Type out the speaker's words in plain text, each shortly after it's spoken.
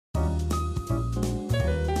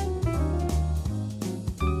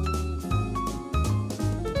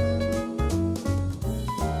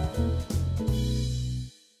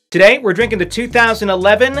Today, we're drinking the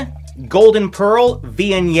 2011 Golden Pearl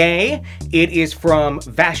Viognier. It is from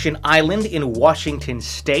Vashon Island in Washington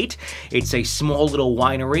State. It's a small little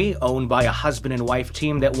winery owned by a husband and wife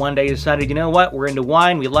team that one day decided, you know what, we're into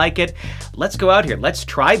wine, we like it, let's go out here, let's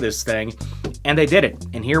try this thing. And they did it.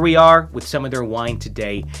 And here we are with some of their wine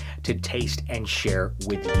today to taste and share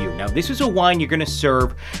with you. Now, this is a wine you're going to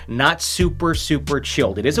serve not super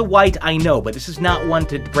chilled. It is a white, I know, but this is not one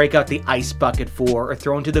to break out the ice bucket for or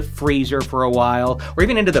throw into the freezer for a while or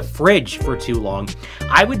even into the fridge for too long.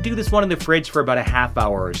 I would do this one in the fridge for about a half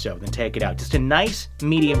hour or so, then take it out. Just a nice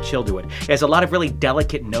medium chill to it. It has a lot of really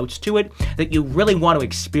delicate notes to it that you really want to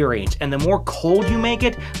experience. And the more cold you make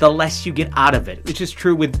it, the less you get out of it, which is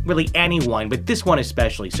true with really any wine, but this one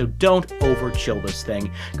especially. So don't over chill this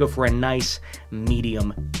thing. Go for a nice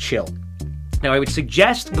medium chill. Now, I would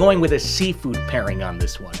suggest going with a seafood pairing on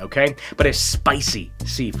this one, okay? But a spicy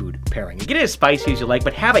seafood pairing. You get it as spicy as you like,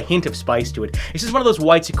 but have a hint of spice to it. This is one of those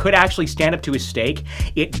whites that could actually stand up to a steak.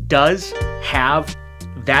 It does have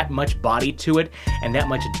that much body to it and that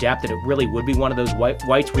much depth that it really would be one of those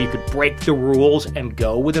whites where you could break the rules and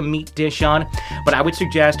go with a meat dish on. But I would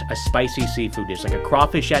suggest a spicy seafood dish, like a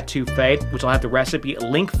crawfish etouffee, which I'll have the recipe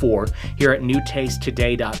link for here at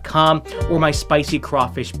newtastetoday.com, or my spicy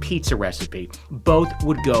crawfish pizza recipe. Both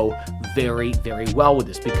would go very well with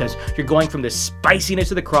this because you're going from the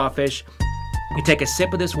spiciness of the crawfish. You take a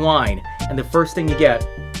sip of this wine, and the first thing you get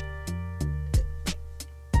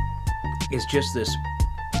is just this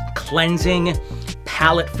cleansing,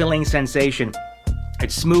 palate-filling sensation.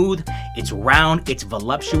 It's smooth, it's round, it's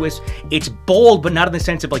voluptuous, it's bold, but not in the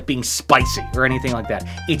sense of like being spicy or anything like that.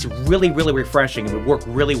 It's really refreshing and would work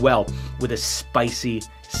really well with a spicy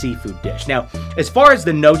seafood dish. Now, as far as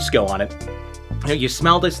the notes go on it, you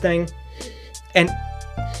smell this thing, and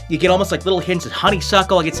you get almost like little hints of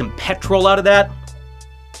honeysuckle. I get some petrol out of that.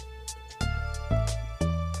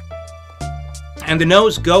 And the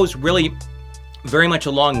nose goes really very much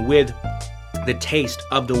along with the taste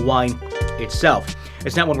of the wine itself.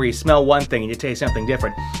 It's not one where you smell one thing and you taste something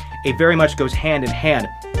different. It very much goes hand in hand.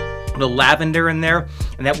 The lavender in there,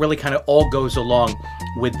 and that really kind of all goes along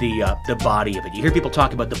with the body of it. You hear people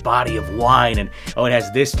talk about the body of wine and, oh, it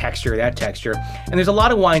has this texture, that texture. And there's a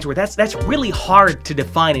lot of wines where that's really hard to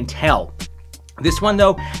define and tell. This one,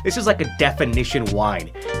 though, this is like a definition wine.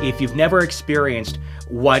 If you've never experienced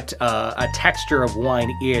what a texture of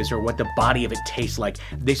wine is or what the body of it tastes like,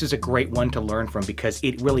 this is a great one to learn from because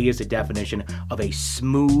it really is a definition of a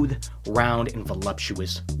smooth, round, and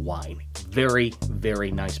voluptuous wine. Very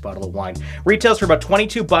nice bottle of wine. Retails for about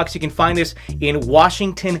 $22. You can find this in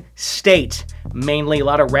Washington State, mainly. A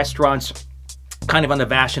lot of restaurants kind of on the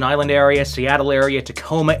Vashon Island area, Seattle area,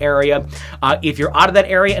 Tacoma area. If you're out of that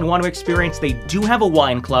area and want to experience, they do have a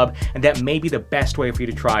wine club, and that may be the best way for you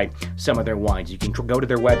to try some of their wines. You can go to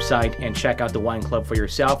their website and check out the wine club for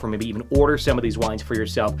yourself, or maybe even order some of these wines for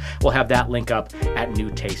yourself. We'll have that link up at New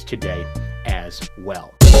Taste Today as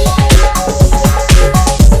well.